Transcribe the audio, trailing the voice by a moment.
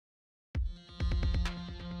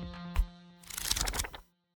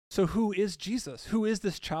So who is Jesus? Who is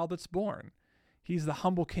this child that's born? He's the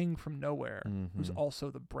humble king from nowhere, who's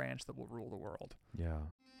also the branch that will rule the world. Yeah.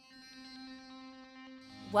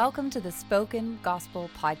 Welcome to the Spoken Gospel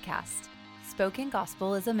Podcast. Spoken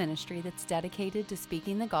Gospel is a ministry that's dedicated to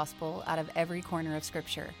speaking the gospel out of every corner of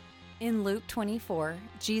Scripture. In Luke 24,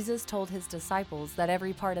 Jesus told his disciples that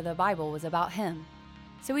every part of the Bible was about him.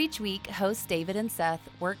 So each week, hosts David and Seth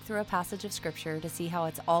work through a passage of Scripture to see how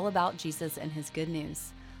it's all about Jesus and his good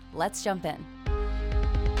news. Let's jump in.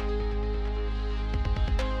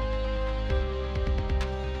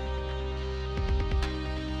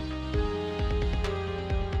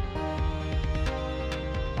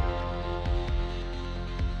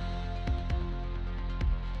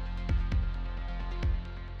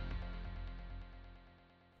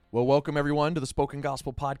 Well, welcome everyone to the Spoken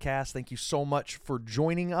Gospel Podcast. Thank you so much for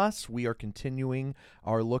joining us. We are continuing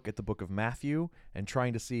our look at the book of Matthew and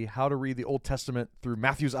trying to see how to read the Old Testament through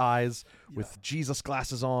Matthew's eyes with Jesus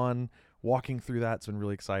glasses on, walking through that. It's been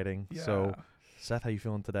really exciting. Yeah. So, Seth, how you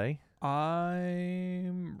feeling today?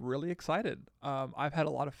 I'm really excited. I've had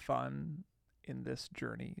a lot of fun in this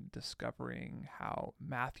journey discovering how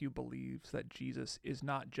Matthew believes that Jesus is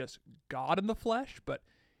not just God in the flesh, but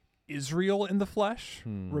Israel in the flesh,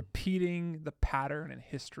 repeating the pattern and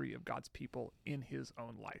history of God's people in his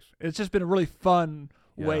own life. It's just been a really fun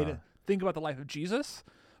way to think about the life of Jesus,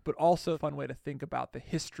 but also a fun way to think about the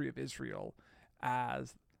history of Israel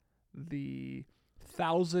as the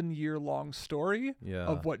 1,000-year-long story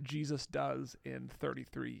of what Jesus does in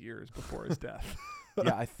 33 years before his death.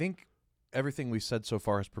 Yeah, I think everything we've said so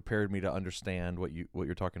far has prepared me to understand what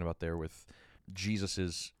you're talking about there with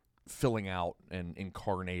Jesus's filling out and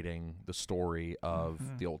incarnating the story of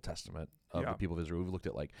the Old Testament of the people of Israel. We've looked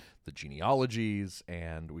at like the genealogies,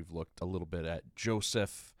 and we've looked a little bit at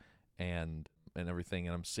Joseph and everything,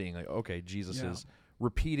 and I'm seeing like, okay, Jesus is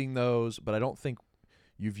repeating those, but I don't think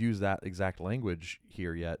you've used that exact language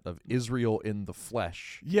here yet of Israel in the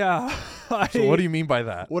flesh. Yeah. So what do you mean by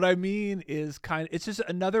that? What I mean is it's just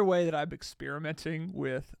another way that I'm experimenting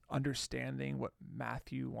with understanding what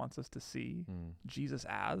Matthew wants us to see Jesus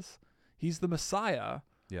as. He's the Messiah.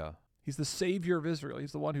 Yeah. He's the Savior of Israel.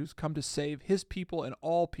 He's the one who's come to save his people and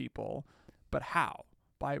all people. But how?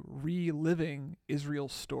 By reliving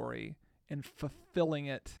Israel's story and fulfilling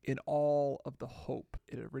it in all of the hope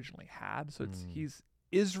it originally had. So he's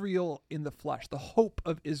Israel in the flesh, the hope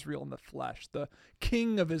of Israel in the flesh, the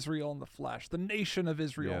king of Israel in the flesh, the nation of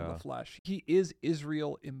Israel in the flesh. He is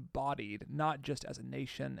Israel embodied, not just as a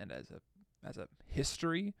nation and as a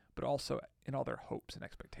history, but also in all their hopes and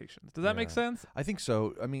expectations. Does that make sense? I think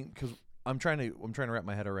so. I mean, because I'm trying to wrap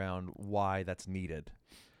my head around why that's needed.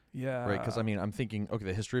 Yeah. Right. Because I mean, I'm thinking, okay,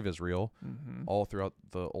 the history of Israel, all throughout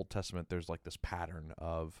the Old Testament, there's like this pattern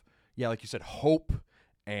of, like you said, hope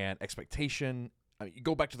and expectation. I mean, you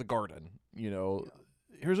go back to the garden,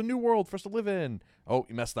 here's a new world for us to live in. Oh,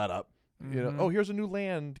 you messed that up. Oh, here's a new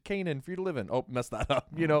land, Canaan, for you to live in. Oh, messed that up.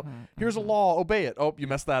 Here's a law, obey it. Oh, you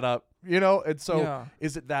messed that up. And so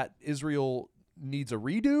is it that Israel needs a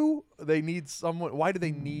redo? They need someone. Why do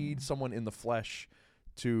they need someone in the flesh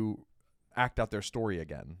to act out their story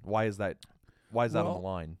again? Why is that on the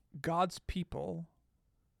line? God's people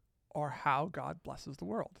are how God blesses the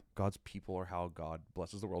world. God's people are how God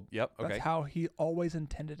blesses the world. Yep. Okay. That's how he always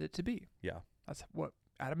intended it to be. Yeah. That's what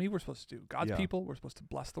Adam and Eve were supposed to do. God's people were supposed to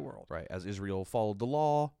bless the world. Right. As Israel followed the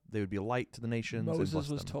law, they would be a light to the nations. Moses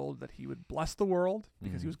was told that he would bless the world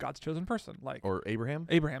because he was God's chosen person. Or Abraham?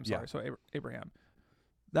 Abraham. So Abraham.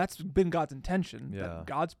 That's been God's intention, that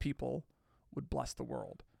God's people would bless the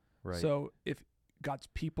world. Right. So if God's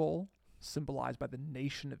people, symbolized by the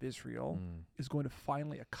nation of Israel, is going to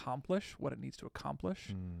finally accomplish what it needs to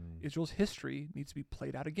accomplish, Israel's history needs to be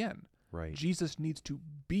played out again. Right. Jesus needs to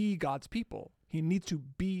be God's people. He needs to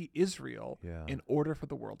be Israel in order for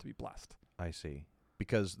the world to be blessed. I see.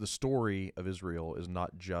 Because the story of Israel is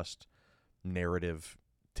not just narrative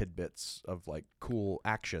tidbits of like cool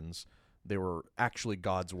actions. They were actually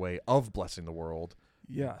God's way of blessing the world.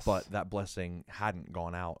 Yes. But that blessing hadn't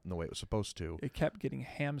gone out in the way it was supposed to. It kept getting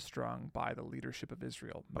hamstrung by the leadership of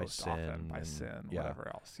Israel most often, by sin,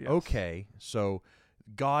 whatever else. Yes. Okay, so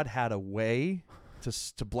God had a way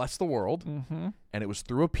to bless the world, and it was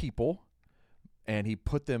through a people, and he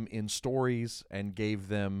put them in stories and gave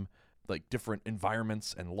them like different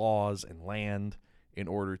environments and laws and land in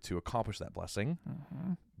order to accomplish that blessing.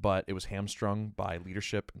 But it was hamstrung by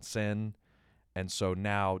leadership and sin. And so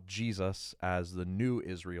now Jesus, as the new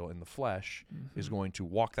Israel in the flesh, is going to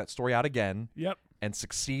walk that story out again and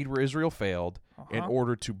succeed where Israel failed in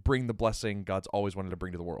order to bring the blessing God's always wanted to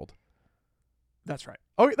bring to the world. That's right.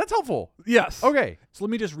 Okay, that's helpful. Yes. Okay. So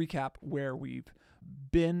let me just recap where we've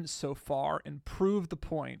been so far and prove the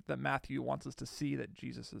point that Matthew wants us to see that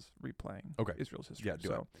Jesus is replaying Israel's history. Yeah,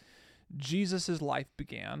 do it. Jesus' life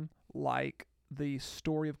began like the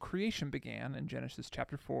story of creation began in Genesis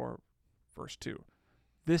chapter 4, verse 2.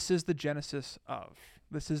 This is the genesis of.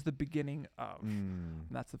 This is the beginning of. And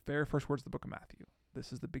that's the very first words of the book of Matthew.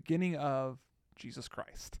 This is the beginning of Jesus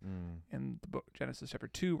Christ. In the book Genesis chapter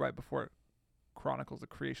 2, right before it chronicles the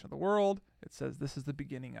creation of the world, it says this is the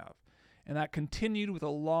beginning of. And that continued with a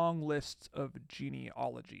long list of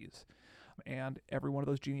genealogies. And every one of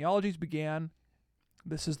those genealogies began,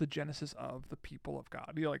 this is the genesis of the people of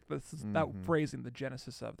God. You know, like this is that phrasing, the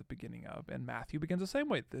genesis of, the beginning of. And Matthew begins the same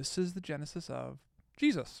way. This is the genesis of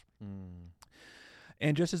Jesus.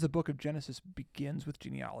 And just as the book of Genesis begins with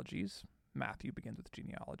genealogies, Matthew begins with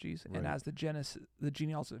genealogies. Right. And as the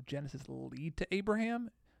genealogies of Genesis lead to Abraham,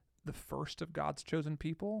 the first of God's chosen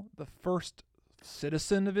people, the first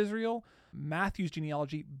citizen of Israel, Matthew's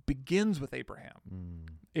genealogy begins with Abraham.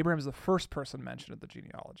 Abraham is the first person mentioned in the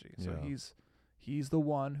genealogy. So he's the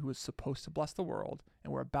one who is supposed to bless the world.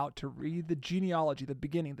 And we're about to read the genealogy, the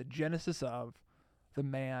beginning, the genesis of the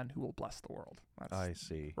man who will bless the world. I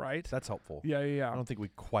see. Right? That's helpful. Yeah. I don't think we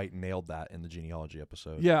quite nailed that in the genealogy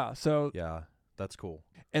episode. Yeah. So yeah, that's cool.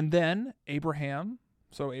 And then Abraham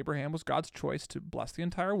was God's choice to bless the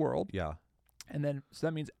entire world. Yeah. And then, so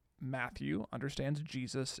that means Matthew understands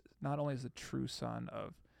Jesus not only as the true son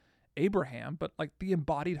of Abraham, but like the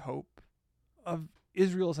embodied hope of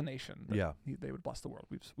Israel as a nation. They would bless the world.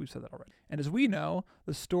 We've said that already. And as we know,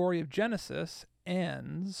 the story of Genesis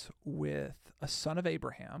ends with a son of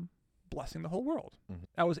Abraham blessing the whole world.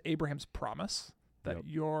 That was Abraham's promise, that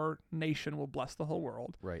your nation will bless the whole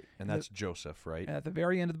world. Right. And that's Joseph, right? And at the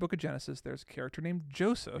very end of the book of Genesis, there's a character named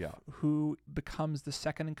Joseph who becomes the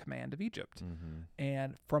second in command of Egypt.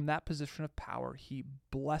 And from that position of power, he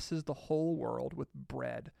blesses the whole world with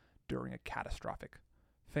bread during a catastrophic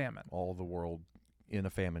famine. All the world in a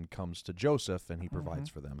famine comes to Joseph, and he provides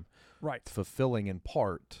for them. Right. Fulfilling in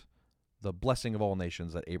part the blessing of all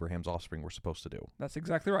nations that Abraham's offspring were supposed to do. That's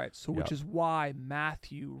exactly right. So which is why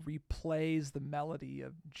Matthew replays the melody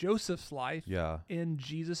of Joseph's life in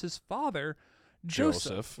Jesus' father,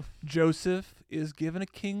 Joseph. Joseph is given a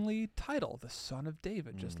kingly title, the son of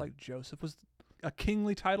David, just like Joseph was a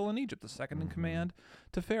kingly title in Egypt, the second in command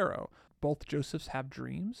to Pharaoh. Both Josephs have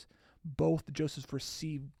dreams. Both Josephs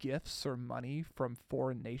receive gifts or money from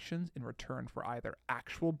foreign nations in return for either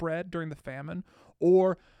actual bread during the famine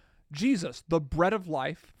or Jesus, the bread of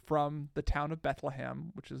life from the town of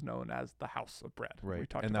Bethlehem, which is known as the house of bread. Right.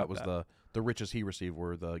 And that was the riches he received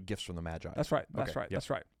were the gifts from the Magi. That's right. That's right. That's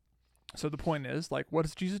right. So the point is, like, what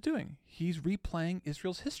is Jesus doing? He's replaying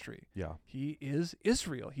Israel's history. Yeah. He is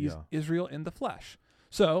Israel. He's Israel in the flesh.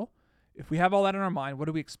 So if we have all that in our mind, what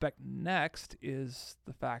do we expect next is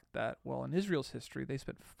the fact that, well, in Israel's history, they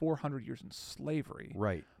spent 400 years in slavery.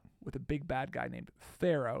 Right. With a big bad guy named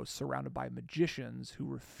Pharaoh surrounded by magicians who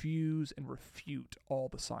refuse and refute all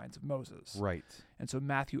the signs of Moses. Right. And so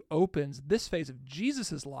Matthew opens this phase of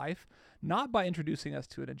Jesus' life not by introducing us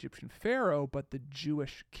to an Egyptian Pharaoh, but the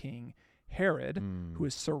Jewish king Herod, who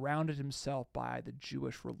has surrounded himself by the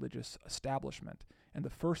Jewish religious establishment. And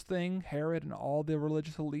the first thing Herod and all the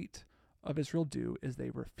religious elite of Israel do is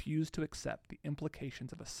they refuse to accept the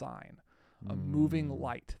implications of a sign. A moving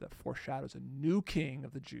light that foreshadows a new king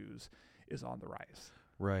of the Jews is on the rise.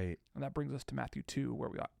 Right. And that brings us to Matthew 2, where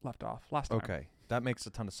we left off last time. Okay. That makes a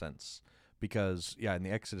ton of sense. Because, in the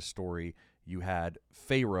Exodus story, you had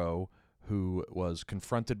Pharaoh who was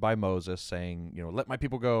confronted by Moses saying, let my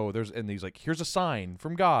people go. And he's like, here's a sign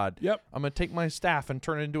from God. Yep. I'm going to take my staff and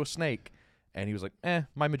turn it into a snake. And he was like,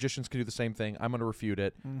 my magicians can do the same thing. I'm going to refute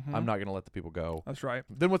it. I'm not going to let the people go. That's right.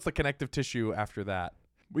 Then what's the connective tissue after that?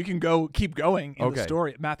 We can keep going in the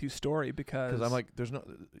story, Matthew's story, because I'm like,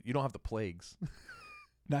 you don't have the plagues.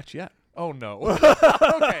 Not yet. Oh no.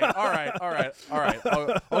 Okay. All right.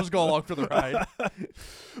 I'll just go along for the ride.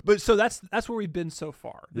 But so that's where we've been so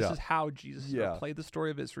far. This is how Jesus played the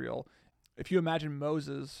story of Israel. If you imagine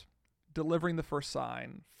Moses delivering the first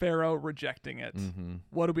sign, Pharaoh rejecting it,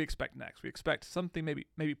 what do we expect next? We expect something,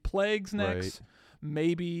 maybe plagues next. Right.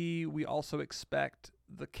 Maybe we also expect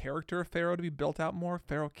the character of Pharaoh to be built out more.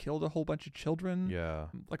 Pharaoh killed a whole bunch of children. Yeah.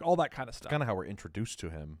 Like all that kind of stuff. Kind of how we're introduced to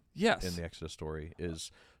him. Yes. In the Exodus story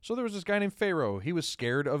is, so there was this guy named Pharaoh. He was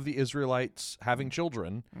scared of the Israelites having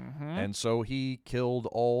children. And so he killed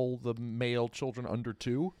all the male children under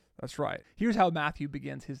 2. That's right. Here's how Matthew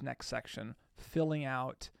begins his next section, filling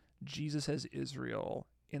out Jesus as Israel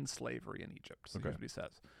in slavery in Egypt. So here's what he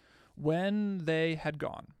says. When they had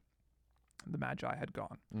gone, the Magi had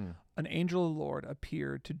gone, Mm. an angel of the Lord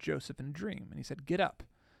appeared to Joseph in a dream, and he said, "Get up,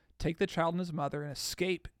 take the child and his mother, and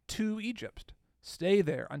escape to Egypt. Stay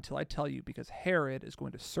there until I tell you, because Herod is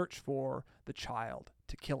going to search for the child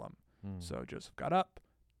to kill him." Mm. So Joseph got up,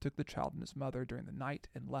 took the child and his mother during the night,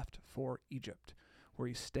 and left for Egypt, where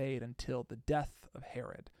he stayed until the death of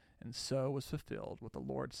Herod. And so was fulfilled what the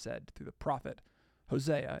Lord said through the prophet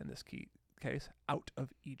Hosea, in this case, "Out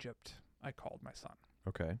of Egypt I called my son."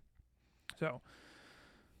 Okay. So,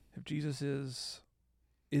 if Jesus is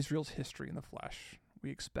Israel's history in the flesh, we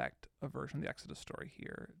expect a version of the Exodus story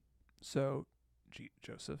here. So,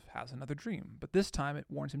 Joseph has another dream, but this time it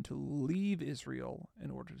warns him to leave Israel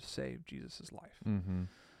in order to save Jesus' life. Mm-hmm.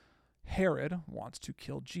 Herod wants to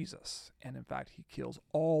kill Jesus, and in fact, he kills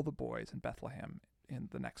all the boys in Bethlehem in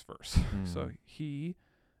the next verse. So he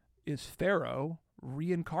is Pharaoh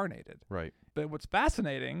reincarnated. Right. But what's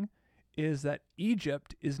fascinating is that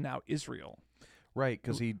Egypt is now Israel. Right,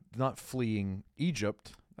 because he's not fleeing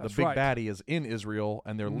Egypt. That's the big right. baddie is in Israel,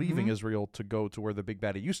 and they're leaving Israel to go to where the big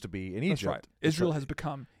baddie used to be in Egypt. That's right. Israel has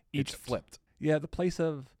become Egypt. It's flipped. Yeah, the place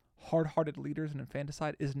of hard-hearted leaders and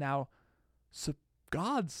infanticide is now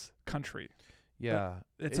God's country. Yeah.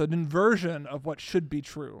 It's an inversion of what should be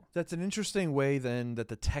true. That's an interesting way, then, that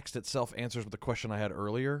the text itself answers the question I had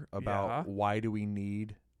earlier about why do we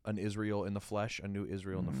need an Israel in the flesh, a new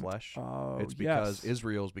Israel in the flesh? It's because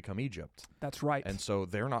Israel's become Egypt. That's right. And so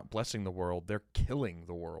they're not blessing the world, they're killing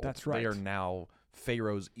the world. That's right. They are now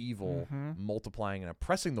Pharaoh's evil, multiplying and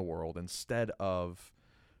oppressing the world instead of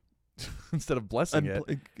blessing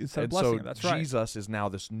it. Instead of and blessing so it, that's right. Jesus is now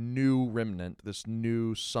this new remnant, this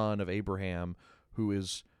new son of Abraham, who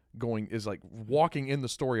is like walking in the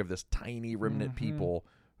story of this tiny remnant people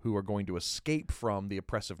who are going to escape from the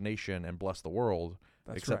oppressive nation and bless the world.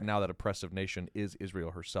 That's except right. now that oppressive nation is Israel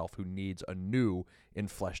herself, who needs a new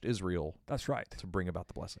infleshed Israel. That's right. To bring about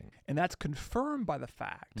the blessing. And that's confirmed by the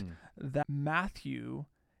fact that Matthew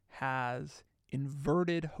has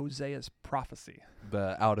inverted Hosea's prophecy.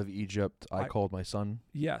 The out of Egypt I called my son.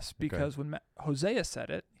 Yes, because when Hosea said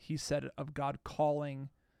it, he said it of God calling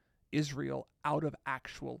Israel out of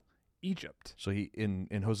actual Egypt. So he in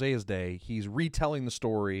Hosea's day, he's retelling the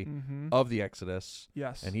story of the Exodus.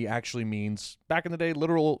 Yes. And he actually means back in the day,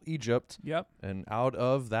 literal Egypt. Yep. And out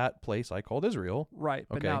of that place I called Israel. Right.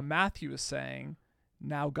 But now Matthew is saying,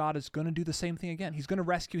 now God is going to do the same thing again. He's going to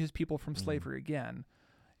rescue his people from slavery again.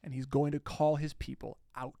 And he's going to call his people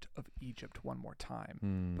out of Egypt one more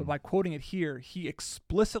time. But by quoting it here, he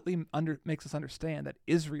explicitly makes us understand that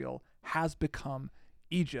Israel has become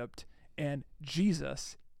Egypt and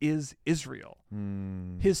Jesus is Israel.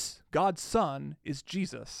 God's son is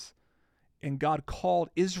Jesus. And God called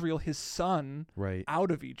Israel his son out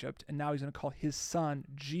of Egypt. And now he's going to call his son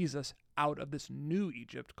Jesus out of this new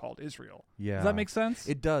Egypt called Israel. Yeah. Does that make sense?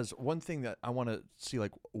 It does. One thing that I want to see,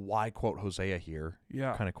 like, why quote Hosea here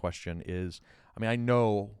kind of question is, I mean, I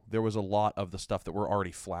know there was a lot of the stuff that we're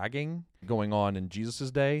already flagging going on in Jesus'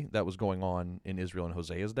 day that was going on in Israel in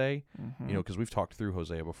Hosea's day, you know, because we've talked through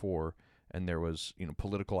Hosea before, and there was, you know,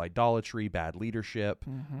 political idolatry, bad leadership,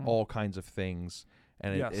 all kinds of things.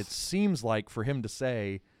 And it seems like for him to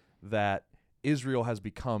say that Israel has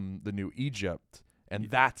become the new Egypt, and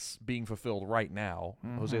that's being fulfilled right now.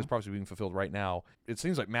 Hosea's prophecy being fulfilled right now. It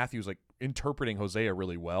seems like Matthew's like interpreting Hosea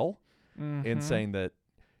really well in saying that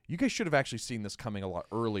you guys should have actually seen this coming a lot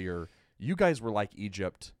earlier. You guys were like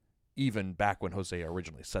Egypt even back when Hosea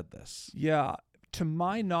originally said this. Yeah. To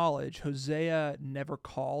my knowledge, Hosea never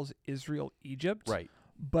calls Israel Egypt. Right.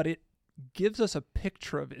 But it gives us a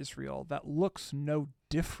picture of Israel that looks no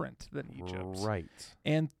different than Egypt. Right.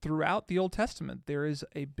 And throughout the Old Testament, there is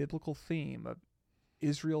a biblical theme of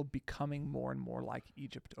Israel becoming more and more like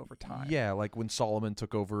Egypt over time. Yeah, like when Solomon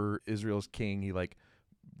took over Israel's king, he like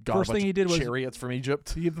got First a bunch thing he did of was chariots from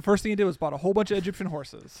Egypt. The first thing he did was bought a whole bunch of Egyptian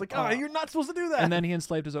horses. It's like, you're not supposed to do that. And then he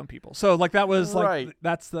enslaved his own people. So like that was like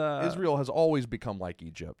that's the Israel has always become like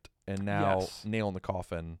Egypt, and now nail in the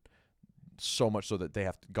coffin. So much so that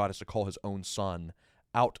God has to call his own son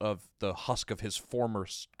out of the husk of his former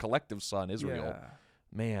collective son, Israel. Yeah.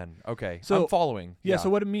 Man, okay. So, I'm following. Yeah, so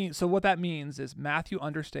what that means is Matthew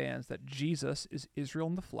understands that Jesus is Israel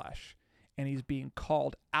in the flesh, and he's being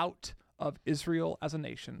called out of Israel as a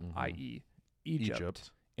nation, i.e.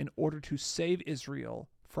 Egypt, in order to save Israel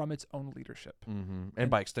from its own leadership. And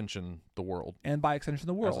by extension, the world. And by extension,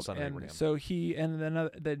 the world. As the son of Abraham. So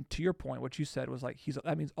then to your point, what you said was like,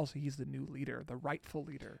 that means also he's the new leader, the rightful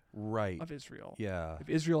leader of Israel. Yeah. If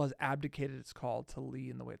Israel has abdicated its call to lead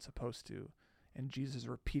in the way it's supposed to, and Jesus is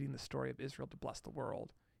repeating the story of Israel to bless the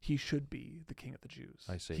world, he should be the king of the Jews.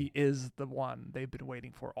 I see. He is the one they've been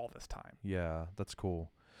waiting for all this time. Yeah, that's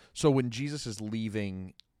cool. So when Jesus is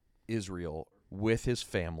leaving Israel with his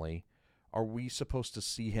family, are we supposed to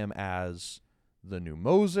see him as the new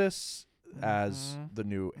Moses, as a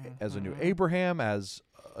new Abraham, as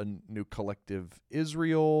a new collective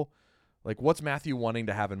Israel? Like, what's Matthew wanting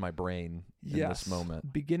to have in my brain in this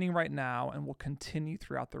moment? Beginning right now, and will continue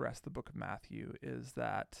throughout the rest of the book of Matthew, is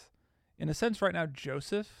that, in a sense, right now,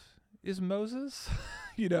 Joseph is Moses.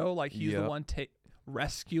 He's the one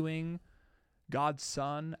rescuing God's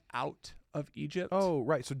son out of Egypt. Oh,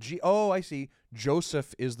 right. So, I see.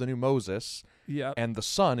 Joseph is the new Moses. Yeah. And the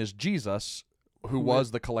son is Jesus, who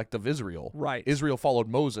was the collective Israel. Right. Israel followed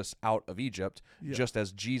Moses out of Egypt, just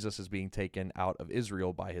as Jesus is being taken out of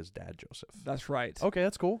Israel by his dad, Joseph. That's right. Okay,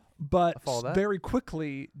 that's cool. But follow that. Very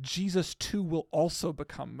quickly, Jesus too will also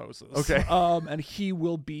become Moses. Okay. And he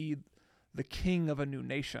will be the king of a new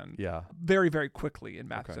nation. Yeah. Very, very quickly in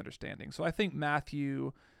Matthew's understanding. So I think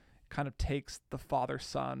Matthew kind of takes the father,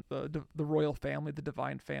 son, the royal family, the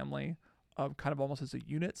divine family, kind of almost as a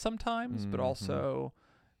unit sometimes, but also,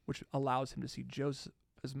 which allows him to see Joseph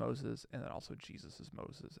as Moses and then also Jesus as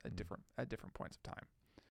Moses at different points of time.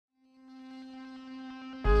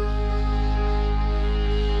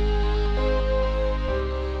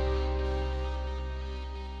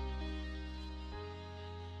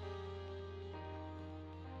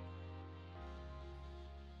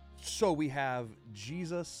 So we have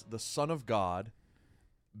Jesus, the Son of God,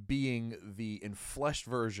 being the enfleshed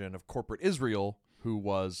version of corporate Israel, who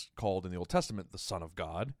was called in the Old Testament the Son of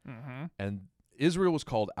God. Mm-hmm. And Israel was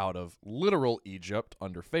called out of literal Egypt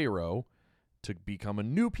under Pharaoh to become a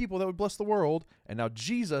new people that would bless the world. And now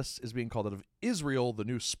Jesus is being called out of Israel, the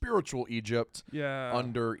new spiritual Egypt,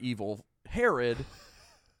 under evil Herod,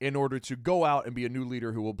 in order to go out and be a new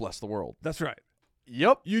leader who will bless the world. That's right.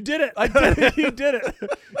 Yep. You did it. I did it. You did it.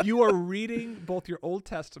 You are reading both your Old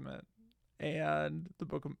Testament and the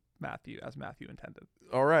book of Matthew as Matthew intended.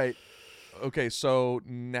 All right. Okay, so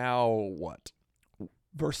now what?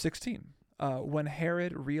 Verse 16. When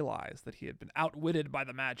Herod realized that he had been outwitted by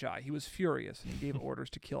the Magi, he was furious and he gave orders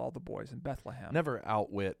to kill all the boys in Bethlehem. Never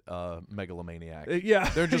outwit a megalomaniac.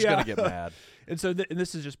 They're just going to get mad. And so and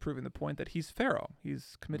this is just proving the point that he's Pharaoh.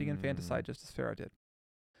 He's committing infanticide just as Pharaoh did.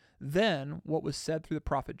 Then what was said through the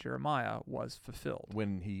prophet Jeremiah was fulfilled.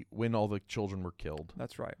 When all the children were killed.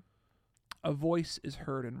 That's right. A voice is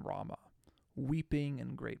heard in Ramah, weeping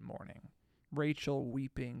in great mourning, Rachel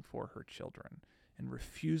weeping for her children and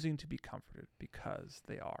refusing to be comforted because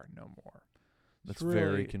they are no more. That's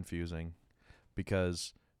very confusing,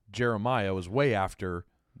 because Jeremiah was way after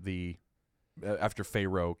after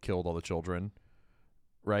Pharaoh killed all the children,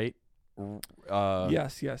 right?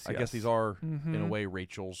 Yes. I guess these are, in a way,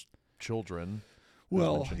 Rachel's children.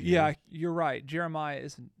 Well, yeah, you're right. Jeremiah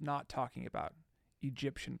is not talking about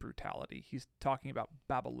Egyptian brutality. He's talking about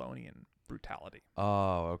Babylonian brutality.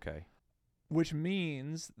 Oh, okay. Which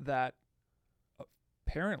means that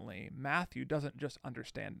apparently Matthew doesn't just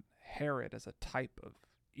understand Herod as a type of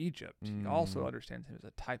Egypt. He also understands him as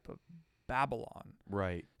a type of Babylon.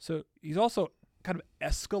 Right. So he's also kind of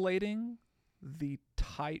escalating the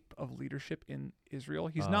type of leadership in Israel.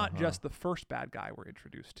 He's not just the first bad guy we're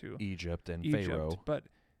introduced to. Egypt, Pharaoh. But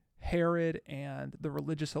Herod and the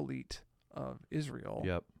religious elite of Israel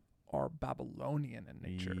are Babylonian in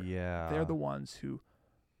nature. Yeah. They're the ones who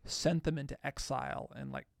sent them into exile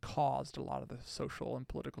and caused a lot of the social and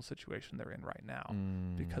political situation they're in right now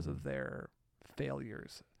because of their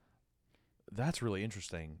failures. That's really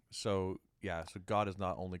interesting. So God is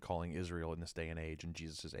not only calling Israel in this day and age, in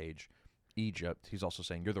Jesus' age, Egypt. He's also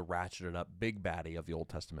saying you're the ratcheted up big baddie of the Old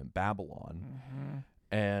Testament, Babylon.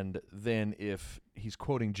 And then if he's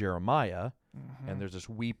quoting Jeremiah, and there's this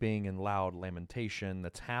weeping and loud lamentation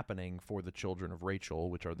that's happening for the children of Rachel,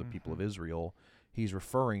 which are the people of Israel, he's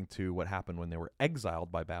referring to what happened when they were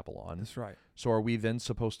exiled by Babylon. That's right. So are we then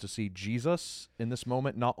supposed to see Jesus in this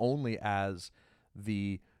moment not only as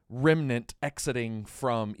the remnant exiting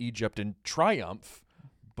from Egypt in triumph,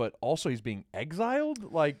 but also he's being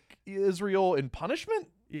exiled like Israel in punishment?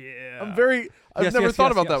 Yeah. I've never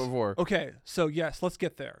thought about that before. Okay, so yes, let's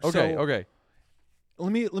get there. Okay.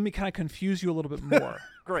 Let me kind of confuse you a little bit more.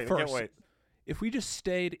 Great, first. I can't wait. If we just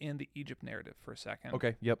stayed in the Egypt narrative for a second.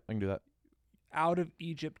 Okay, yep, I can do that. Out of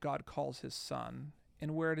Egypt, God calls his son,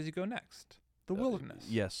 and where does he go next? The wilderness.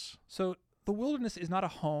 Yes. So the wilderness is not a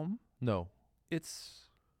home. No. It's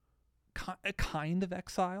a kind of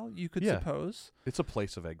exile, you could suppose. It's a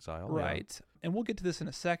place of exile. Right. Yeah. And we'll get to this in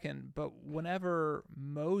a second, but whenever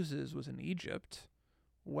Moses was in Egypt,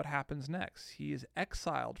 what happens next? He is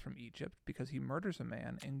exiled from Egypt because he murders a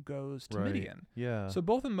man and goes to Right. Midian. Yeah. So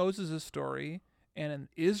both in Moses' story and in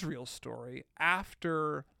Israel's story,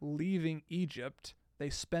 after leaving Egypt, they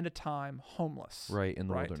spend a time homeless. right, in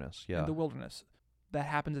the wilderness. Yeah. In the wilderness. That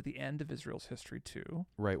happens at the end of Israel's history too.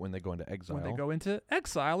 right, when they go into exile. When they go into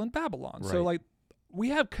exile in Babylon. So Right. like we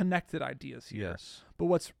have connected ideas here. Yes. But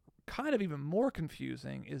what's kind of even more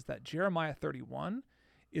confusing is that Jeremiah 31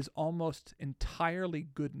 is almost entirely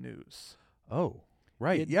good news. Oh,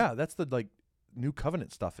 right. It- Yeah, that's the like new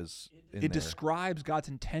covenant stuff is in It there. describes God's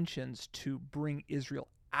intentions to bring Israel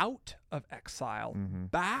out of exile Mhm.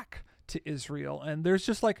 back to Israel, and there's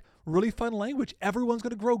just like really fun language. Everyone's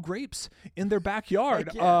going to grow grapes in their backyard.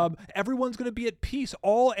 Heck yeah. Everyone's going to be at peace.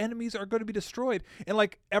 All enemies are going to be destroyed, and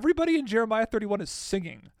like everybody in Jeremiah 31 is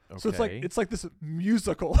singing. So Okay. it's like this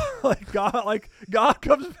musical. like God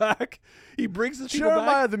comes back, he brings his people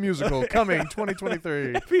Jeremiah back. the musical coming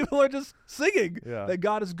 2023. And people are just singing Yeah. that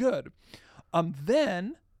God is good.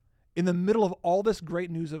 Then, in the middle of all this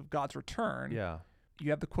great news of God's return, Yeah. you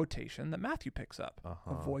have the quotation that Matthew picks up.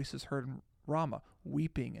 Uh-huh. A voice is heard in Ramah,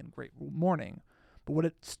 weeping and great mourning. But what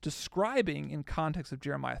it's describing in context of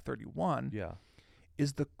Jeremiah 31 Yeah.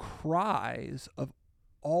 is the cries of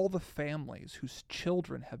all the families whose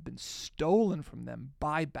children have been stolen from them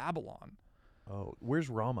by Babylon. Oh, where's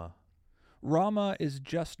Ramah? Ramah is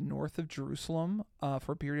just north of Jerusalem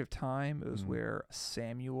for a period of time. It was where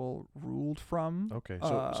Samuel ruled from. Okay.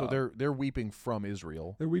 So they're weeping from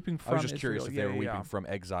Israel. They're weeping from I was just Israel. curious if they were weeping from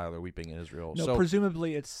exile or weeping in Israel. No, so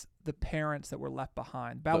presumably it's the parents that were left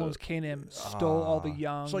behind. Babylon's Canaan stole all the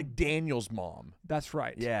young. It's like Daniel's mom. That's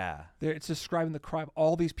right. Yeah. It's describing the cry of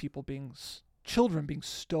all these people children being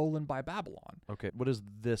stolen by Babylon. Okay. What is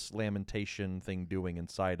this lamentation thing doing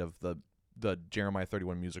inside of the Jeremiah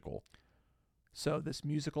 31 musical? So this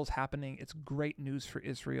musical's happening. It's great news for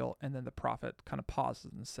Israel. And then the prophet kind of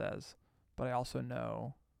pauses and says, but I also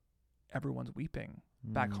know everyone's weeping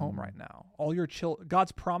back home right now. All your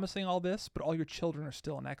God's promising all this, but all your children are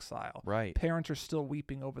still in exile. Right. Parents are still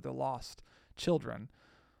weeping over their lost children.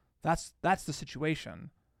 That's the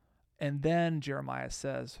situation. And then Jeremiah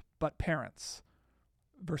says, but parents,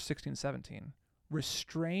 verse 16, 17,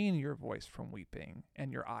 restrain your voice from weeping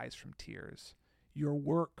and your eyes from tears. Your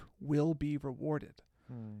work will be rewarded.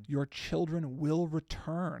 Your children will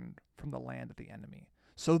return from the land of the enemy.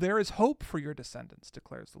 So there is hope for your descendants,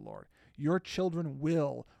 declares the Lord. Your children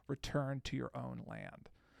will return to your own land.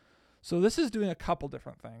 So this is doing a couple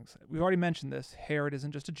different things. We've already mentioned this. Herod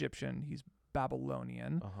isn't just Egyptian. He's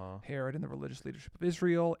Babylonian. Herod and the religious leadership of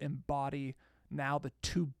Israel embody now the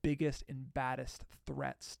two biggest and baddest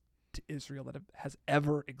threats to Israel that has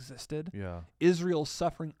ever existed. Yeah. Israel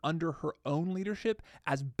suffering under her own leadership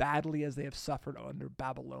as badly as they have suffered under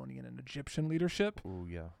Babylonian and Egyptian leadership. Oh,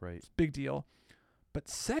 yeah, right. Big deal. But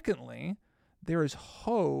secondly, there is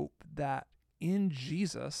hope that in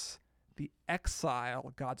Jesus, the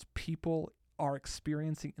exile God's people are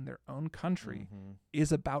experiencing in their own country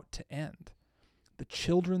is about to end. The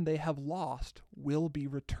children they have lost will be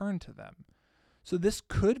returned to them. So this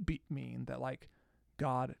could mean that like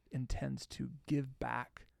God intends to give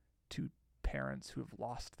back to parents who have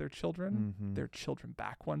lost their children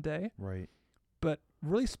back one day. Right. But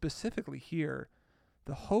really specifically here,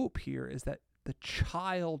 the hope here is that the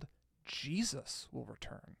child Jesus will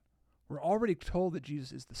return. We're already told that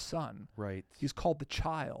Jesus is the Son. Right. He's called the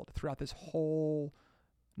child throughout this whole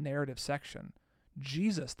narrative section.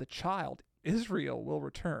 Jesus, the child, Israel will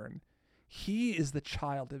return. He is the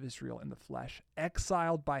child of Israel in the flesh,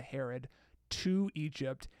 exiled by Herod to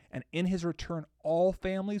Egypt, and in his return, all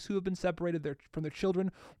families who have been separated from their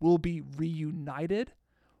children will be reunited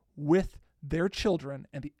with their children,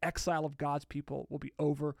 and the exile of God's people will be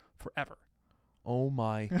over forever. Oh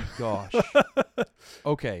my gosh.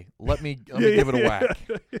 Okay, let me give it a whack.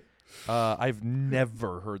 I've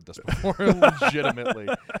never heard this before, legitimately.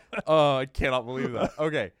 I cannot believe that.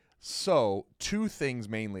 Okay, so two things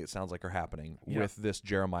mainly it sounds like are happening with this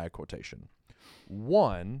Jeremiah quotation.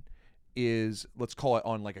 One is, let's call it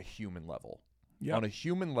on like a human level. Yep. On a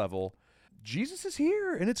human level, Jesus is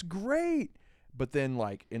here and it's great. But then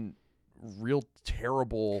like in real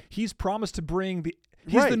terrible... He's promised to bring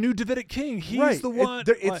He's the new Davidic king. He's the one.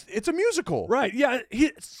 It's a musical. Right. Yeah.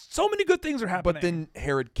 So many good things are happening. But then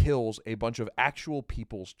Herod kills a bunch of actual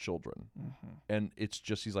people's children. And it's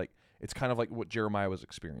just, he's like, it's kind of like what Jeremiah was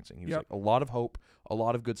experiencing. He was like, a lot of hope, a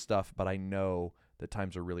lot of good stuff, but I know that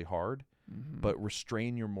times are really hard. But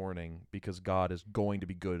restrain your mourning because God is going to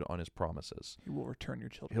be good on his promises. He will return your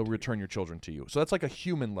children. He'll return your children to you. So that's like a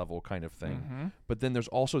human level kind of thing. But then there's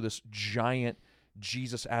also this giant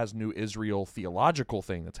Jesus as new Israel theological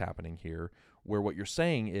thing that's happening here, where what you're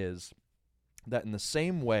saying is that in the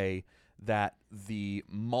same way that the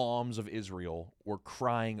moms of Israel were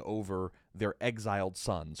crying over their exiled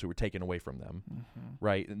sons who were taken away from them,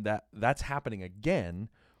 right? And that's happening again,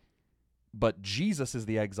 but Jesus is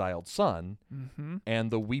the exiled son,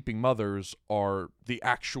 and the weeping mothers are the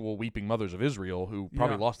actual weeping mothers of Israel who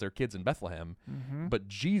probably lost their kids in Bethlehem, but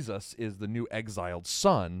Jesus is the new exiled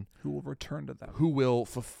son who will return to them, who will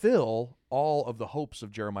fulfill all of the hopes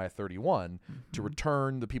of Jeremiah 31 to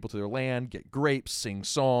return the people to their land, get grapes, sing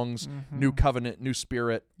songs, new covenant, new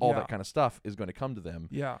spirit, all that kind of stuff is going to come to them.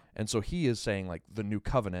 Yeah. And so he is saying, like, the new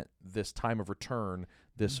covenant, this time of return,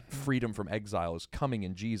 this freedom from exile is coming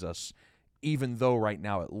in Jesus, even though right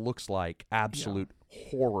now it looks like absolute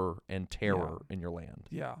horror and terror in your land.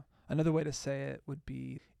 Yeah. Another way to say it would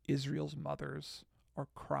be Israel's mothers are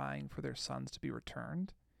crying for their sons to be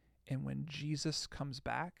returned. And when Jesus comes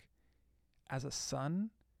back as a son,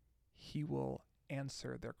 he will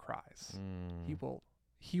answer their cries.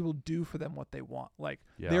 He will do for them what they want. Like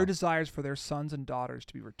their desires for their sons and daughters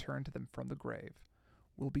to be returned to them from the grave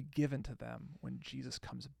will be given to them when Jesus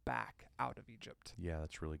comes back out of Egypt. Yeah,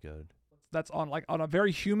 that's really good. That's on a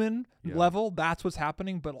very human level, that's what's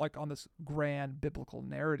happening, but like on this grand biblical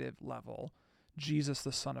narrative level, Jesus,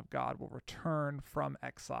 the Son of God, will return from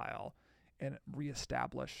exile and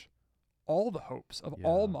reestablish all the hopes of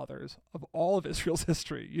all mothers of all of Israel's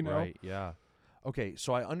history, you know? Right, yeah. Okay,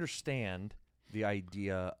 so I understand the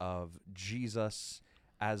idea of Jesus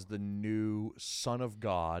as the new Son of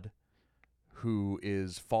God who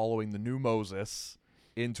is following the new Moses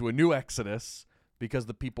into a new Exodus, because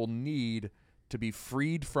the people need to be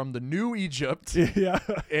freed from the new Egypt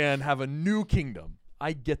and have a new kingdom.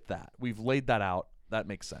 I get that. We've laid that out. That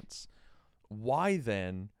makes sense. Why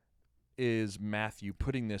then is Matthew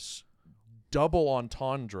putting this double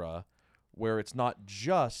entendre where it's not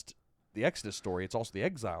just the Exodus story, it's also the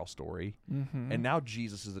exile story, and now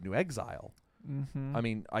Jesus is the new exile? I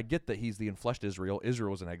mean, I get that he's the enfleshed Israel.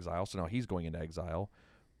 Israel was in exile, so now he's going into exile.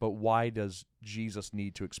 But why does Jesus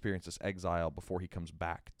need to experience this exile before he comes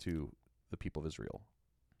back to the people of Israel?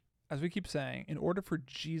 As we keep saying, in order for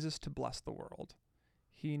Jesus to bless the world,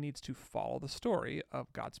 he needs to follow the story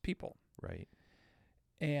of God's people. Right.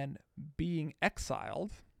 And being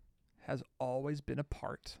exiled has always been a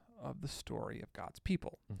part of the story of God's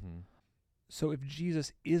people. So if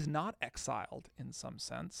Jesus is not exiled in some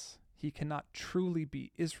sense, he cannot truly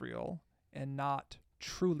be Israel and not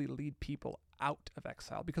truly lead people out of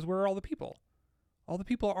exile, because where are all the people? All the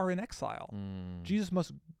people are in exile. Jesus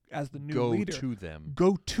must, as the new leader,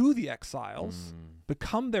 go to the exiles,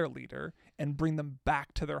 become their leader, and bring them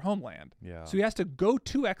back to their homeland. So he has to go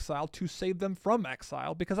to exile to save them from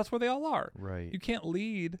exile, because that's where they all are. Right. You can't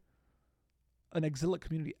lead an exilic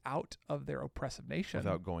community out of their oppressive nation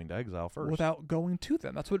without going to exile first. Without going to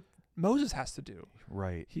them. That's what Moses has to do.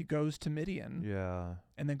 Right. He goes to Midian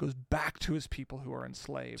and then goes back to his people who are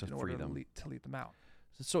enslaved in order to lead them out.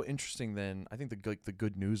 It's so interesting then. I think the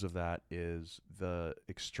good news of that is the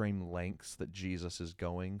extreme lengths that Jesus is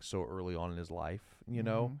going so early on in his life, you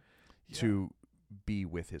know, to be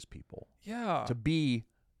with his people. Yeah. To be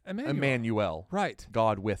Emmanuel. Right.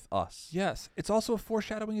 God with us. Yes. It's also a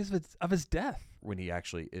foreshadowing of his death. When he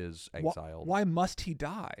actually is exiled. Why must he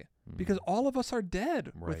die? Because all of us are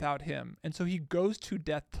dead without him. And so he goes to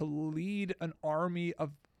death to lead an army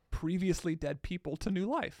of previously dead people to new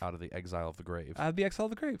life. Out of the exile of the grave. Out of the exile of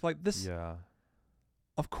the grave. Like this. Yeah.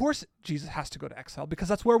 Of course Jesus has to go to exile because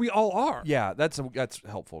that's where we all are. Yeah, that's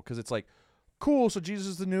helpful because it's like, cool, so Jesus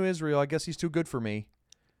is the new Israel. I guess he's too good for me.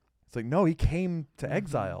 It's like, no, he came to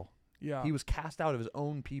exile. Yeah. He was cast out of his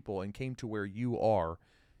own people and came to where you are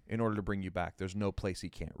in order to bring you back. There's no place he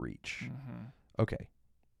can't reach. Okay,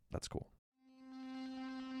 that's cool.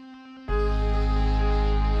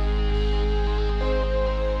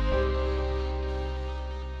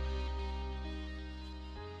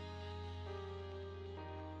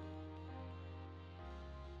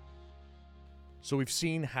 So we've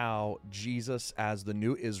seen how Jesus as the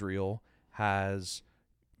new Israel has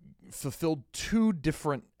fulfilled two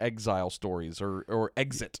different exile stories or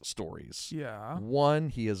exit stories. Yeah. One,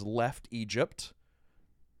 he has left Egypt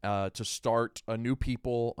to start a new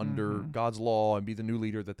people under God's law and be the new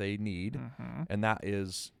leader that they need. And that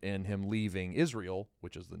is in him leaving Israel,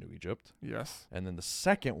 which is the new Egypt. Yes. And then the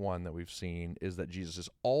second one that we've seen is that Jesus is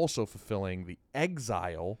also fulfilling the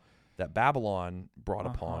exile that Babylon brought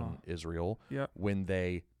upon Israel when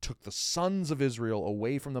they took the sons of Israel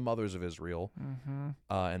away from the mothers of Israel.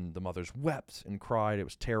 And the mothers wept and cried. It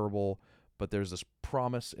was terrible. But there's this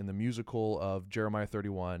promise in the musical of Jeremiah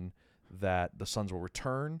 31 that the sons will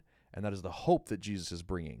return, and that is the hope that Jesus is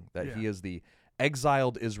bringing, that Yeah. he is the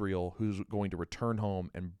exiled Israel who's going to return home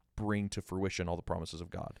and bring to fruition all the promises of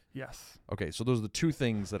God. Yes. Okay, so those are the two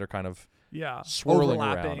things that are kind of Yeah. swirling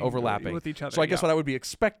around, overlapping with each other. So I guess what I would be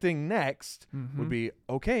expecting next Mhm. would be,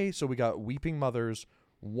 okay, so we got weeping mothers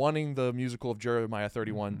wanting the musical of Jeremiah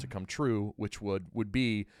 31 to come true, which would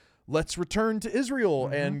be, let's return to Israel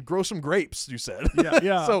and grow some grapes, you said.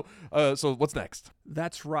 Yeah. So what's next?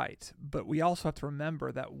 That's right. But we also have to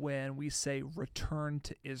remember that when we say return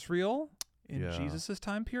to Israel in Yeah. Jesus'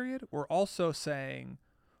 time period, we're also saying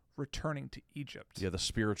returning to Egypt. Yeah, the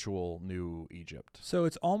spiritual new Egypt. So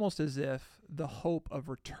it's almost as if the hope of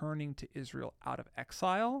returning to Israel out of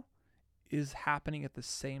exile is happening at the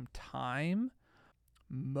same time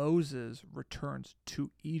Moses returns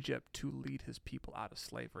to Egypt to lead his people out of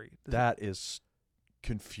slavery. That is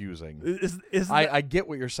confusing. Is I get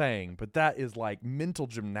what you're saying, but that is like mental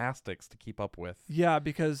gymnastics to keep up with. Yeah,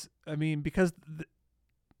 because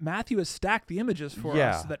Matthew has stacked the images for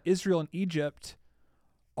Yeah. us that Israel and Egypt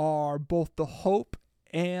are both the hope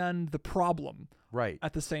and the problem Right.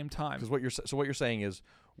 at the same time. Because what you're saying is,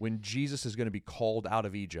 when Jesus is going to be called out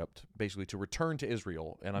of Egypt, basically to return to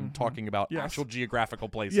Israel, and I'm talking about Yes. actual geographical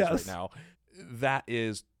places Yes. right now, that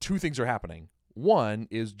is, two things are happening. One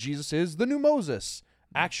is Jesus is the new Moses,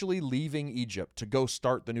 actually leaving Egypt to go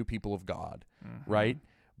start the new people of God, right?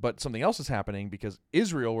 But something else is happening because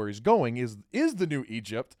Israel, where he's going, is the new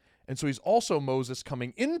Egypt, and so he's also Moses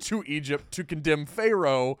coming into Egypt to condemn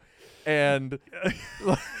Pharaoh, and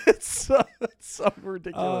it's so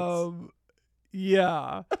ridiculous.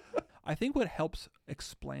 Yeah. I think what helps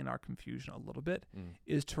explain our confusion a little bit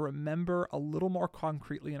is to remember a little more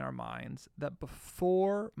concretely in our minds that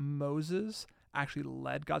before Moses actually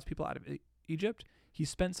led God's people out of Egypt, he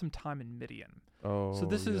spent some time in Midian. Oh, So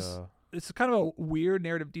this is yeah. it's kind of a weird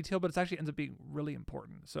narrative detail, but it actually ends up being really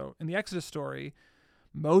important. So in the Exodus story,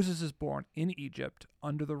 Moses is born in Egypt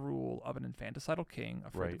under the rule of an infanticidal king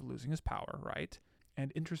afraid Right. of losing his power, right?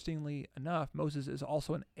 And interestingly enough, Moses is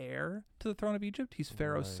also an heir to the throne of Egypt. He's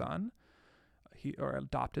Pharaoh's Right. son, or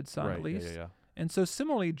adopted son Right, at least. Yeah. And so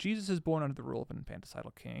similarly, Jesus is born under the rule of an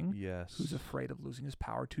infanticidal king Yes. who's afraid of losing his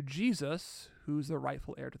power to Jesus, who's the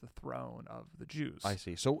rightful heir to the throne of the Jews. I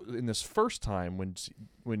see. So in this first time,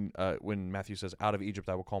 when Matthew says, "Out of Egypt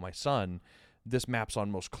I will call my son," this maps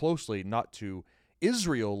on most closely not to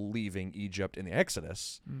Israel leaving Egypt in the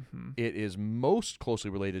Exodus. Mm-hmm. It is most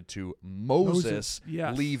closely related to Moses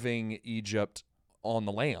yes. leaving Egypt on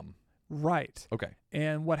the lamb. Right. Okay.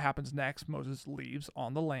 And what happens next? Moses leaves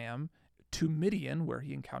on the lamb to Midian, where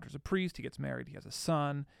he encounters a priest, he gets married, he has a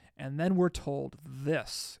son, and then we're told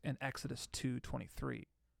this in Exodus 2:23.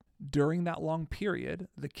 During that long period,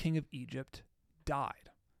 the king of Egypt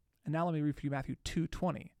died. And now let me read for you Matthew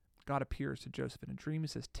 2:20. God appears to Joseph in a dream. He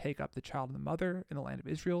says, "Take up the child and the mother in the land of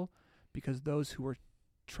Israel, because those who were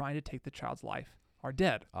trying to take the child's life are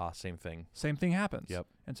dead." Same thing. Same thing happens. Yep.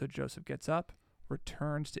 And so Joseph gets up,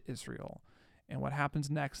 returns to Israel. And what happens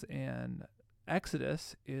next in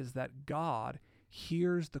Exodus is that God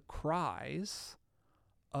hears the cries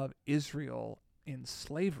of Israel in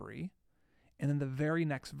slavery. And then the very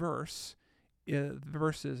next verses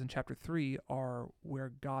in chapter 3 are where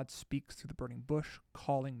God speaks through the burning bush,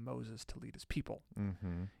 calling Moses to lead his people.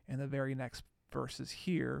 Mm-hmm. And the very next verses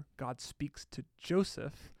here, God speaks to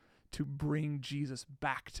Joseph to bring Jesus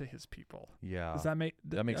back to his people. Yeah. Does that make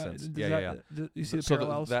makes sense. does Yeah. You see the So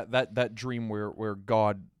parallels? that dream where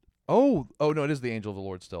God, oh no, it is the angel of the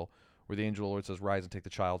Lord still, where the angel of the Lord says, "Rise and take the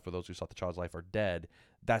child, for those who sought the child's life are dead."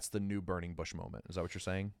 That's the new burning bush moment. Is that what you're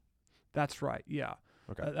saying? That's right. Yeah.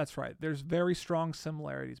 Okay. That's right. There's very strong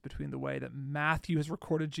similarities between the way that Matthew has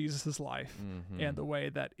recorded Jesus' life Mm-hmm. and the way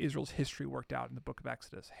that Israel's history worked out in the book of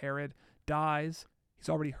Exodus. Herod dies. He's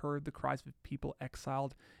already heard the cries of people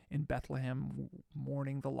exiled in Bethlehem,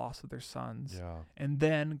 mourning the loss of their sons. Yeah. And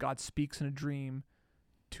then God speaks in a dream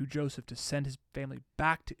to Joseph to send his family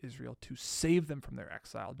back to Israel to save them from their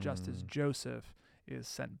exile, just as Joseph is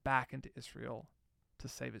sent back into Israel to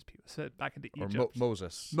save his people, sent back into Or Egypt.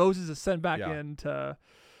 Moses. Moses is sent back Yeah. into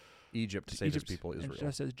Egypt to save Egypt, his people, Israel. and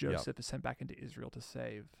just as Joseph is sent back into Israel to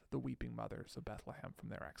save the weeping mothers of Bethlehem from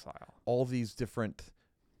their exile. All these different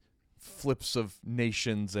flips of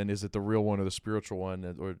nations, and is it the real one or the spiritual one,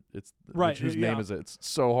 or it's Right, whose yeah. name is it? It's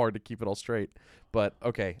so hard to keep it all straight. But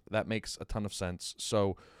okay, that makes a ton of sense.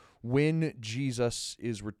 So when Jesus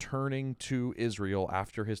is returning to Israel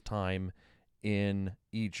after his time in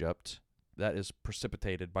Egypt, that is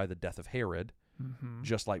precipitated by the death of Herod.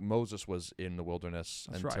 just like Moses was in the wilderness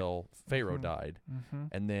That's until Pharaoh died. Mm-hmm.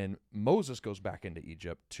 And then Moses goes back into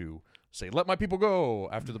Egypt to say, let my people go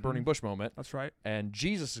after the burning bush moment. That's right. And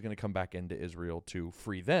Jesus is going to come back into Israel to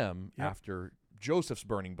free them Yep. after Joseph's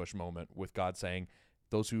burning bush moment, with God saying,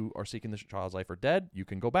 those who are seeking this child's life are dead. You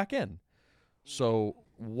can go back in. So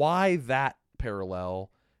why that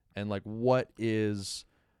parallel, and like what is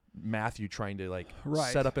Matthew trying to like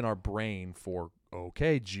Right. set up in our brain for,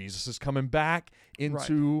 okay, Jesus is coming back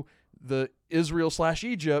into the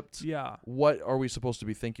Israel/Egypt. Yeah. What are we supposed to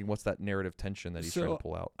be thinking? What's that narrative tension that he's trying So, to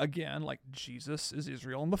pull out? Again, like Jesus is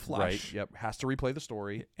Israel in the flesh. Right. Yep. Has to replay the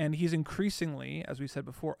story. And he's increasingly, as we said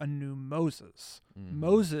before, a new Moses. Mhm.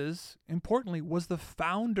 Moses, importantly, was the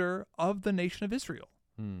founder of the nation of Israel.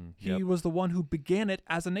 He was the one who began it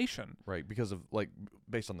as a nation. Right, because of like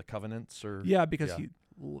based on the covenants or Yeah, because he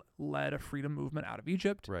led a freedom movement out of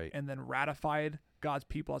Egypt, Right. and then ratified God's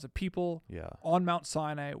people as a people yeah. on Mount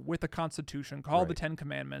Sinai with a constitution called the Right. 10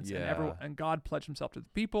 Commandments, Yeah. and God pledged himself to the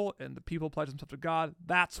people, and the people pledged themselves to God.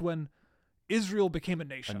 That's when Israel became a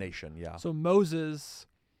nation. A nation, yeah. So Moses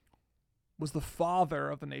was the father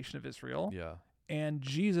of the nation of Israel, Yeah. and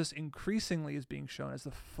Jesus increasingly is being shown as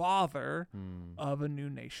the father Hmm. of a new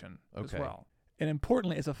nation as Okay. well. And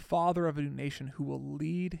importantly, as a father of a new nation who will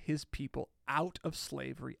lead his people out of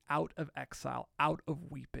slavery, out of exile, out of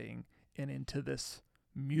weeping, and into this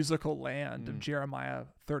musical land of Jeremiah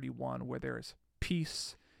 31, where there is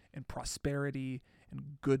peace and prosperity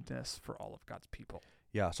and goodness for all of God's people.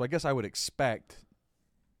 Yeah, so I guess I would expect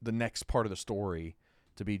the next part of the story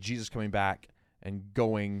to be Jesus coming back and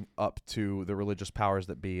going up to the religious powers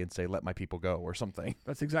that be and say, let my people go, or something.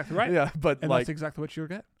 That's exactly right. Yeah, but And like, that's exactly what you'll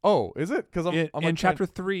get. oh, is it? Because In like chapter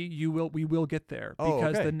 3, we will get there, Oh,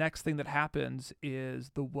 because okay. the next thing that happens is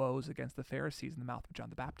the woes against the Pharisees in the mouth of John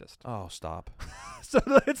the Baptist. oh, stop. So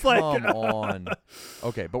it's like Come on.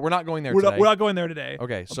 Okay, but we're not going there we're today. not going there today.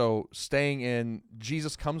 Okay, so staying in,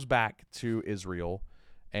 Jesus comes back to Israel,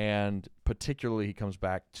 and particularly he comes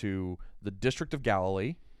back to the District of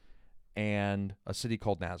Galilee and a city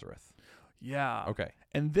called Nazareth. Yeah. Okay.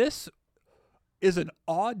 And this is an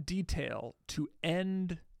odd detail to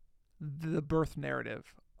end the birth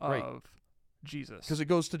narrative of Right. Jesus. Because it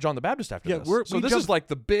goes to John the Baptist after Yeah, this. we So this jumped- is like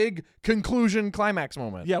the big conclusion climax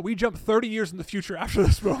moment. Yeah, we jump 30 years in the future after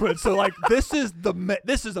this moment. So like this is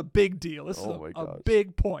a big deal. This is Oh my a gosh.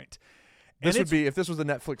 big point. This And would be, if this was a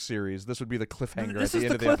Netflix series, this would be the cliffhanger this at is the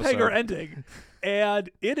end the of the cliffhanger episode. ending. And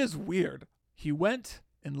it is weird. He went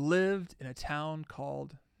and lived in a town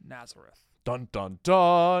called Nazareth. Dun, dun,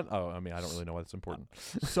 dun. Oh, I mean, I don't really know why that's important.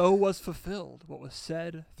 So was fulfilled what was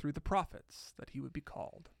said through the prophets, that he would be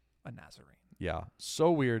called a Nazarene. Yeah,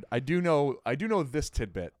 so weird. I do know this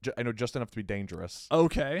tidbit. I know just enough to be dangerous.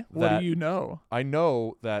 Okay. What That- do you know? I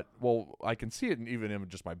know that, well, I can see it even in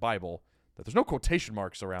just my Bible, that there's no quotation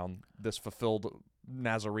marks around this fulfilled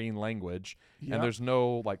Nazarene language, Yeah. and there's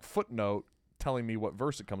no like footnote telling me what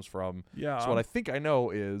verse it comes from. Yeah. So what I think I know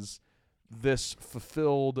is this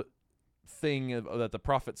fulfilled thing that the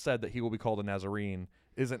prophet said that he will be called a Nazarene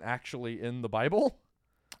isn't actually in the Bible.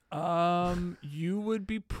 You would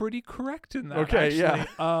be pretty correct in that. Okay, yeah.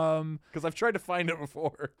 actually. Because I've tried to find it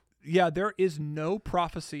before. Yeah, there is no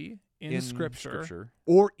prophecy in scripture Scripture.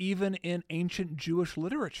 or even in ancient Jewish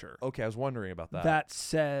literature Okay, I was wondering about that. that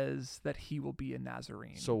says that he will be a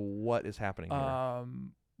Nazarene. So what is happening here?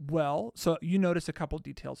 Well, so you notice a couple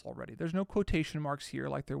details already. There's no quotation marks here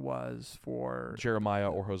like there was for Jeremiah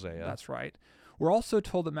or Hosea. That's right. We're also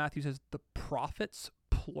told that Matthew says the prophets,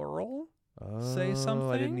 plural, say Oh, something.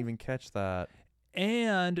 I didn't even catch that.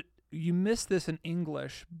 And you miss this in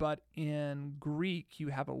English, but in Greek you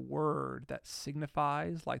have a word that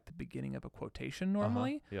signifies like the beginning of a quotation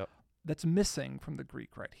normally. Yep. That's missing from the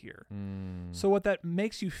Greek right here. Mm. So what that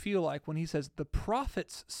makes you feel like when he says the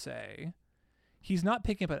prophets say, he's not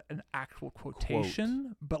picking up an actual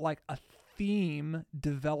quotation, but like a theme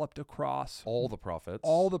developed across all the prophets.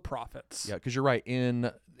 all the prophets. Yeah, because you're right. In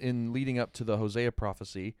leading up to the Hosea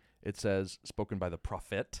prophecy, it says spoken by the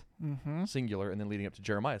prophet, Mm-hmm. singular, and then leading up to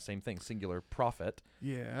Jeremiah, same thing, singular prophet.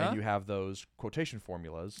 Yeah. And you have those quotation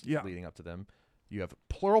formulas Yeah. leading up to them. You have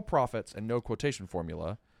plural prophets and no quotation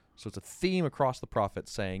formula. So it's a theme across the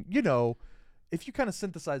prophets saying, if you kind of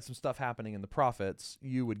synthesize some stuff happening in the prophets,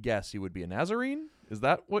 you would guess he would be a Nazarene. Is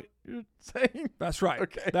that what you're saying? That's right.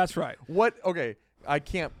 Okay. That's right. What? Okay. I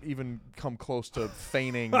can't even come close to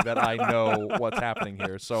feigning that I know what's happening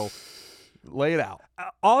here. So lay it out.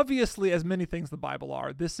 Obviously, as many things in the Bible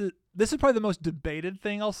are, this is probably the most debated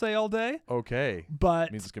thing I'll say all day. Okay.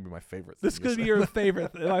 But Means it's going to be my favorite thing. this to could be say. your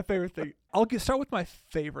favorite, my favorite thing. I'll start with my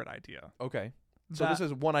favorite idea. Okay. So this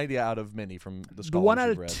is one idea out of many from the scholars the one out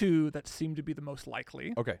you've of read. two that seem to be the most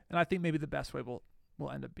likely. Okay. And I think maybe the best way will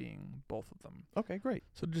end up being both of them. Okay, great.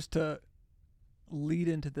 So just to lead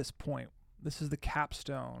into this point, this is the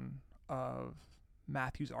capstone of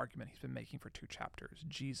Matthew's argument he's been making for 2 chapters.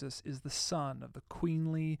 Jesus is the son of the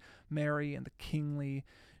queenly Mary and the kingly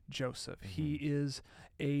Joseph. He is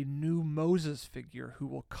a new Moses figure who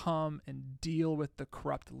will come and deal with the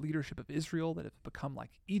corrupt leadership of Israel that has become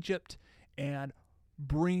like Egypt and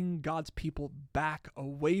bring God's people back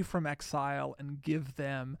away from exile and give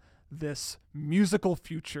them this musical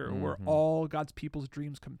future where all God's people's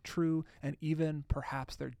dreams come true and even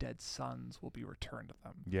perhaps their dead sons will be returned to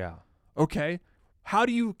them. Yeah. Okay. How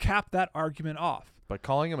do you cap that argument off? By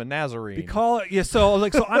calling him a Nazarene. So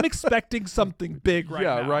I'm expecting something big right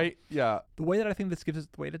now. Yeah, right? Yeah. The way that I think this gives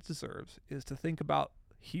it the weight it deserves is to think about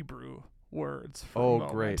Hebrew words for a Oh,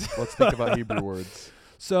 moment. great. Let's think about Hebrew words.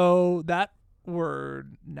 So that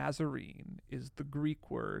word Nazarene is the Greek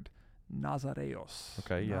word Nazareos.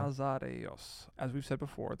 Okay, yeah. Nazareos. As we've said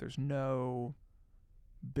before, there's no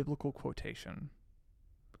biblical quotation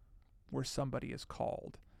where somebody is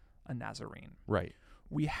called a Nazarene. Right.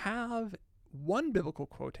 We have one biblical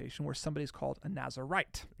quotation where somebody is called a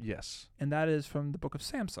Nazarite, Yes. and that is from the book of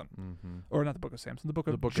Samson. Mm-hmm. Or not the book of Samson, the book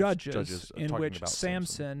The of book of Judges, Judges, in talking which about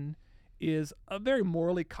Samson is a very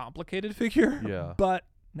morally complicated figure, Yeah. but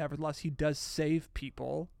nevertheless he does save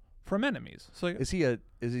people from enemies. So Is he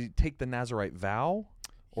take the Nazarite vow?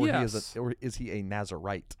 Or Yes. or is he a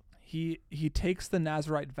Nazarite? he takes the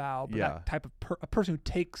Nazarite vow, but Yeah. that type of a person who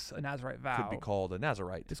takes a Nazarite vow Could be called a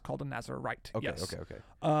Nazarite. is called a Nazarite. Okay, yes. okay.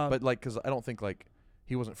 But because I don't think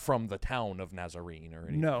he wasn't from the town of Nazarene or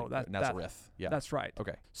anything. No, Nazareth. Yeah. That's right.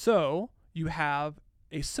 Okay. So you have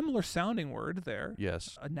a similar sounding word there,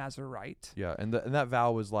 Yes. a Nazarite. Yeah, and that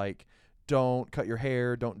vow was don't cut your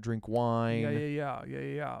hair, don't drink wine.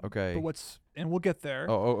 Yeah. Okay. But we'll get there.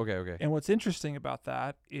 Okay. And what's interesting about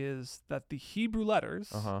that is that the Hebrew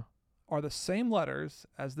letters are the same letters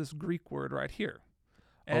as this Greek word right here.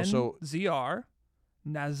 N-Z-R,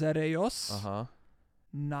 Nazareos,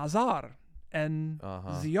 Nazar,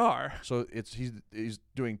 N-Z-R. So he's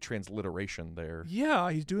doing transliteration there.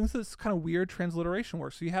 Yeah, he's doing this kind of weird transliteration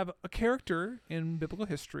work. So you have a character in biblical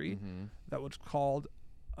history that was called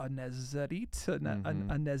a Nazarite, a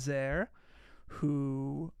Nazer,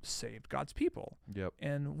 who saved God's people. Yep.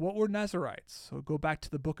 And what were Nazarites? So go back to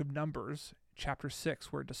the book of Numbers, chapter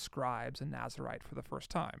 6, where it describes a Nazarite for the first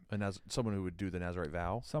time. Someone who would do the Nazarite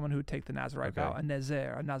vow. Someone who would take the Nazarite vow, a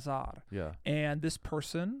Nazer, a Nazar. Yeah. And this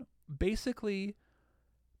person basically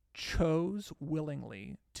chose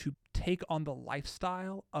willingly to take on the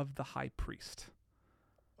lifestyle of the high priest.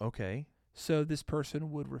 Okay. So this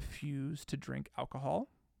person would refuse to drink alcohol,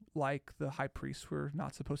 like the high priests were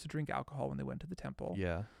not supposed to drink alcohol when they went to the temple.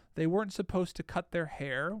 Yeah. They weren't supposed to cut their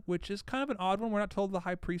hair, which is kind of an odd one. We're not told the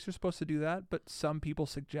high priests are supposed to do that, but some people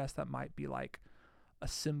suggest that might be like a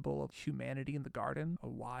symbol of humanity in the garden. A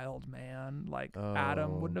wild man like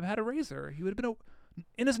Adam wouldn't have had a razor. He would have been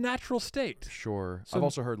in his natural state. Sure. So I've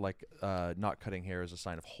also heard not cutting hair is a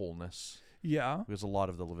sign of wholeness. Yeah. Because a lot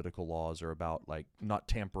of the Levitical laws are about not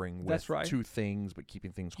tampering with That's right. two things, but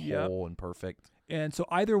keeping things whole and perfect. And so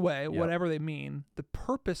either way, whatever they mean, the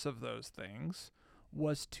purpose of those things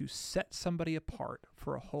was to set somebody apart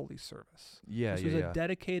for a holy service. Yeah, this was a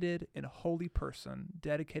dedicated and holy person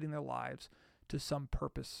dedicating their lives to some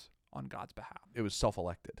purpose on God's behalf. It was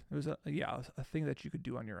self-elected. It was a thing that you could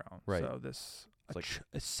do on your own. Right. So this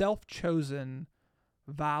a self-chosen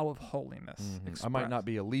vow of holiness. I might not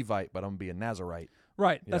be a Levite, but I'm going to be a Nazarite.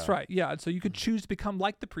 Right, that's right. Yeah, and so you could choose to become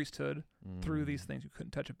like the priesthood through these things. You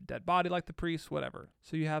couldn't touch a dead body like the priest, whatever.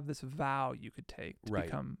 So you have this vow you could take to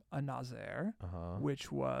become a Nazer,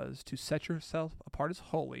 which was to set yourself apart as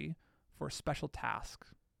holy for a special task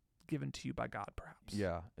given to you by God, perhaps.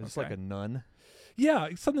 Yeah, it's like a nun. Yeah,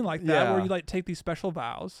 something like that, where you take these special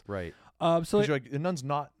vows. Right. So a nun's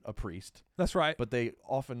not a priest. That's right. But they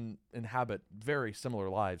often inhabit very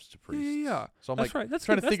similar lives to priests. Yeah. So I'm that's right. That's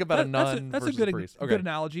trying good. to think about a nun that's versus a good, a priest. Okay. Good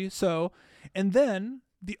analogy. So, and then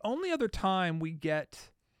the only other time we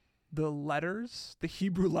get the letters, the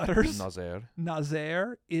Hebrew letters,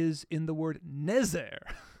 Nazer, is in the word Nezer.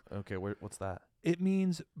 Okay, what's that? It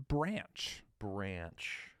means branch.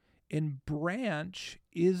 And branch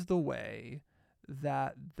is the way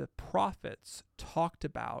that the prophets talked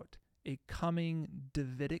about a coming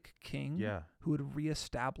Davidic king who would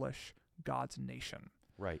reestablish God's nation.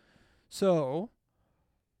 Right. So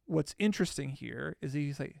what's interesting here is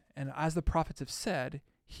he's like, and as the prophets have said,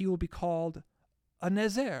 he will be called a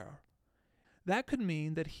Nazer. That could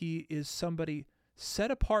mean that he is somebody set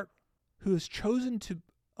apart who is chosen to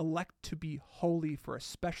elect to be holy for a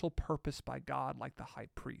special purpose by God, like the high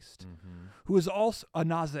priest, who is also a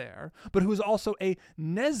Nazer, but who is also a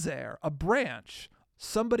Nezer, a branch,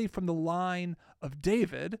 somebody from the line of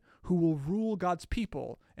David who will rule God's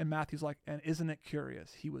people. And Matthew's like, and isn't it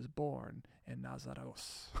curious? He was born in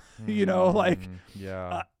Nazaros.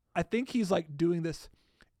 I think he's like doing this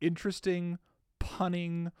interesting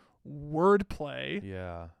punning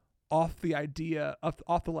wordplay off the idea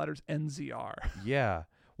off the letters NZR. Yeah.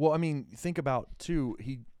 Well, I mean, think about too,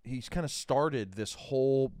 he's kind of started this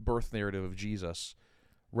whole birth narrative of Jesus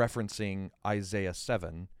referencing Isaiah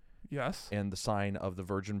 7. Yes. And the sign of the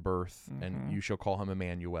virgin birth, and you shall call him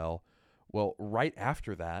Emmanuel. Well, right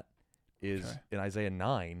after that is in Isaiah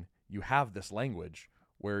 9, you have this language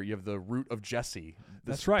where you have the root of Jesse,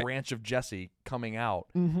 this branch of Jesse coming out.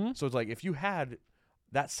 So it's like if you had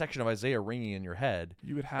that section of Isaiah ringing in your head,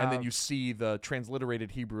 you would have, and then you see the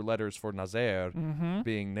transliterated Hebrew letters for Nazer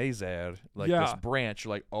being Nazer, like this branch.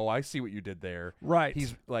 You're like, oh, I see what you did there. Right.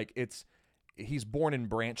 He's born in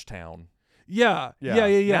Branchtown. Yeah.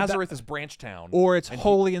 Nazareth is Branchtown, or it's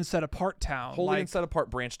holy and set apart town. Holy and set apart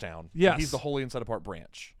Branchtown. Yes, he's the holy and set apart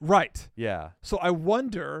branch. Right. Yeah. So I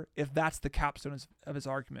wonder if that's the capstone of his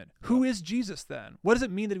argument. Who is Jesus then? What does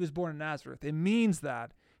it mean that he was born in Nazareth? It means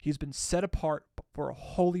that he's been set apart for a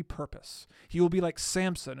holy purpose. He will be like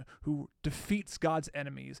Samson, who defeats God's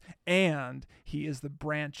enemies, and he is the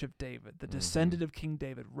branch of David, the descendant of King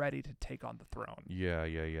David, ready to take on the throne. Yeah.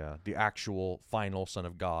 The actual final Son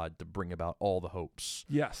of God to bring about all the hopes.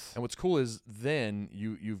 Yes. And what's cool is then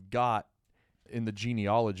you've got in the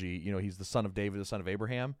genealogy, he's the son of David, the son of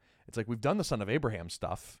Abraham. It's like we've done the son of Abraham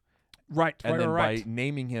stuff. Right. And then by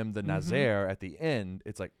naming him the Nazer at the end,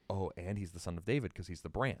 it's like, oh, and he's the son of David because he's the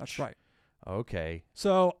branch. That's right. Okay.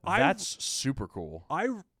 So that's super cool. I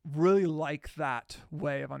really like that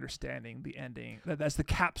way of understanding the ending. That's the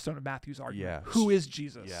capstone of Matthew's argument. Yeah. Who is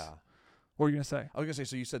Jesus? Yeah. What were you going to say? I was going to say,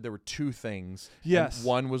 so you said there were two things. Yes.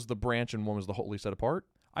 One was the branch and one was the wholly set apart?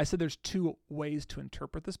 I said there's two ways to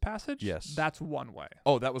interpret this passage. Yes. That's one way.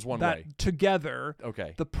 Oh, that was one way. Together,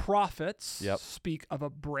 okay, the prophets speak of a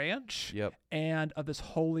branch and of this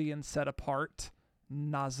holy and set apart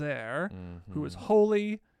Nazer, who is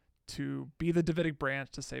holy to be the Davidic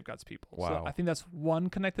branch to save God's people. Wow. So I think that's one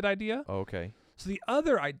connected idea. Okay. So the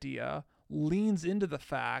other idea leans into the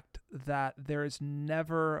fact that there is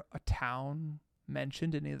never a town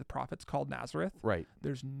mentioned in any of the prophets called Nazareth. Right.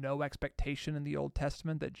 There's no expectation in the Old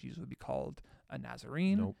Testament that Jesus would be called a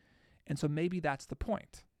Nazarene. Nope. And so maybe that's the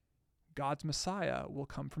point. God's Messiah will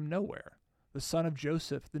come from nowhere. The son of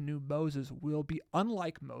Joseph, the new Moses, will be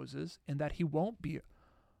unlike Moses in that he won't be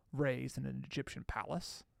raised in an Egyptian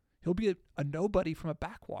palace. He'll be a nobody from a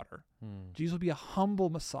backwater. Jesus will be a humble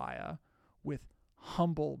Messiah with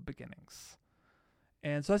humble beginnings.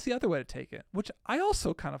 And so that's the other way to take it, which I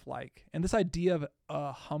also kind of like. And this idea of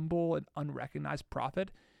a humble and unrecognized prophet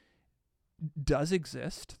does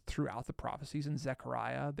exist throughout the prophecies. In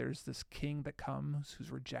Zechariah, there's this king that comes who's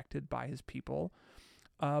rejected by his people.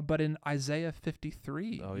 But in Isaiah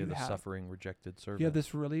 53, the suffering, rejected servant. You have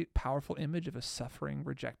this really powerful image of a suffering,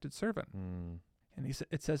 rejected servant. And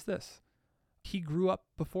it says this, he grew up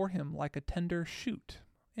before him like a tender shoot.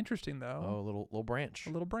 Interesting, though. Oh, a little branch. A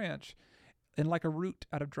little branch. And like a root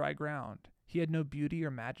out of dry ground. He had no beauty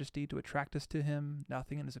or majesty to attract us to him,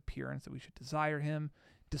 nothing in his appearance that we should desire him,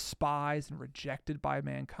 despised and rejected by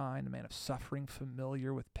mankind, a man of suffering,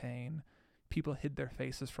 familiar with pain. People hid their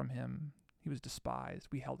faces from him. He was despised.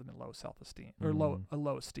 We held him in low self-esteem, or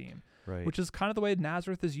low esteem, right? Which is kind of the way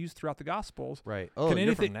Nazareth is used throughout the Gospels. Right. Oh,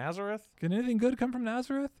 you're from Nazareth? Can anything good come from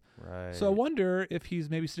Nazareth? Right. So I wonder if he's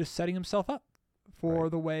maybe just setting himself up for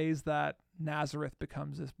the ways that Nazareth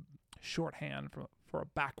becomes this shorthand for a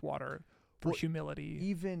backwater, for humility.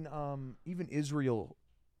 Even Israel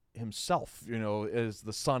himself, as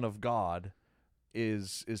the Son of God,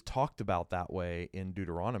 is talked about that way in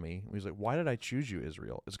Deuteronomy. He's like, why did I choose you,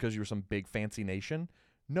 Israel? Is it because you were some big fancy nation?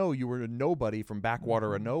 No, you were a nobody from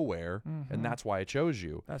backwater of nowhere, and that's why I chose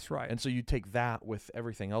you. That's right. And so you take that with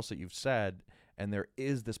everything else that you've said, and there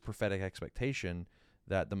is this prophetic expectation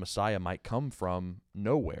that the Messiah might come from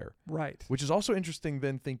nowhere. Right. Which is also interesting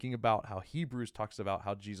then thinking about how Hebrews talks about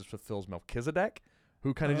how Jesus fulfills Melchizedek,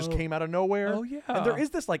 who kind of just came out of nowhere. Oh, yeah. And there is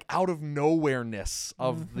this like out of nowhere-ness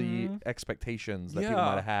of the expectations that people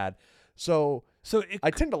might have had. So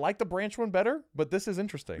I tend to like the branch one better, but this is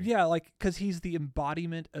interesting. Yeah, because he's the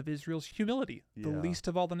embodiment of Israel's humility, the least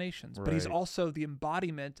of all the nations. But he's also the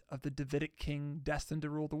embodiment of the Davidic king destined to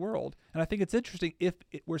rule the world. And I think it's interesting if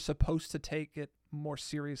we're supposed to take it more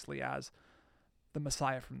seriously as the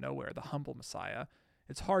Messiah from nowhere, the humble Messiah.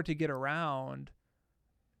 it's hard to get around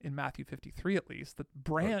in Matthew 53, at least, that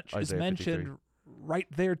branch is Isaiah mentioned 53. right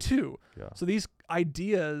there too. Yeah. So these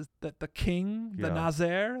ideas that the king, the Yeah.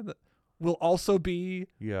 Nazer, that will also be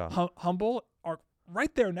Yeah. humble are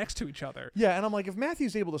right there next to each other. Yeah, and I'm like, if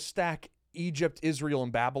Matthew's able to stack Egypt, Israel,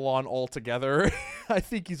 and Babylon all together, I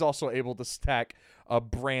think he's also able to stack a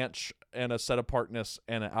branch and a set apartness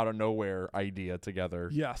and an out of nowhere idea together.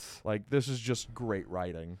 Yes. Like, this is just great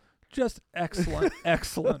writing. Just excellent,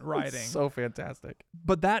 excellent writing. So fantastic.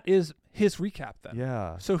 But that is his recap then.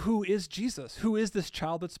 Yeah. So who is Jesus? Who is this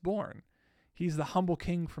child that's born? He's the humble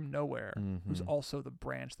king from nowhere, who's Mhm. also the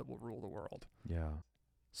branch that will rule the world. Yeah.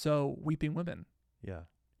 So, weeping women, Yeah.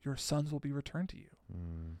 your sons will be returned to you.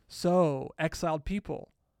 Mm. So, exiled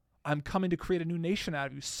people, I'm coming to create a new nation out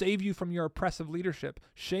of you, save you from your oppressive leadership,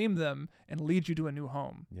 shame them, and lead you to a new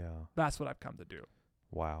home. Yeah. That's what I've come to do.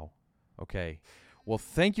 Wow. Okay. Well,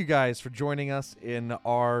 thank you guys for joining us in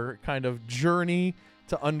our kind of journey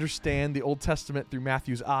to understand the Old Testament through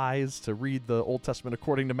Matthew's eyes, to read the Old Testament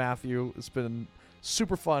according to Matthew. It's been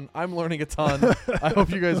super fun. I'm learning a ton. I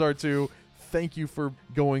hope you guys are too. Thank you for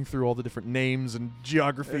going through all the different names and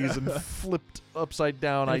geographies and flipped upside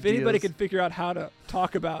down And if ideas. anybody can figure out how to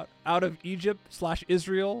talk about out of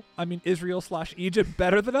Egypt/Israel, Israel/Egypt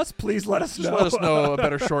better than us, please let us know. Just let us know a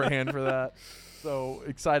better shorthand for that. So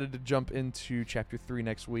excited to jump into chapter 3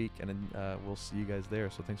 next week, and then we'll see you guys there.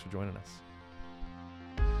 So thanks for joining us.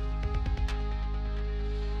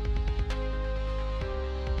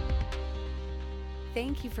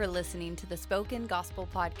 Thank you for listening to the Spoken Gospel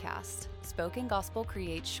Podcast. Spoken Gospel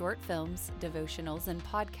creates short films, devotionals, and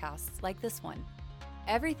podcasts like this one.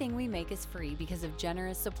 Everything we make is free because of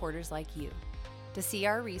generous supporters like you. To see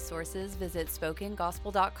our resources, visit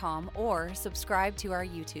spokengospel.com or subscribe to our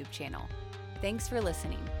YouTube channel. Thanks for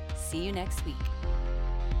listening. See you next week.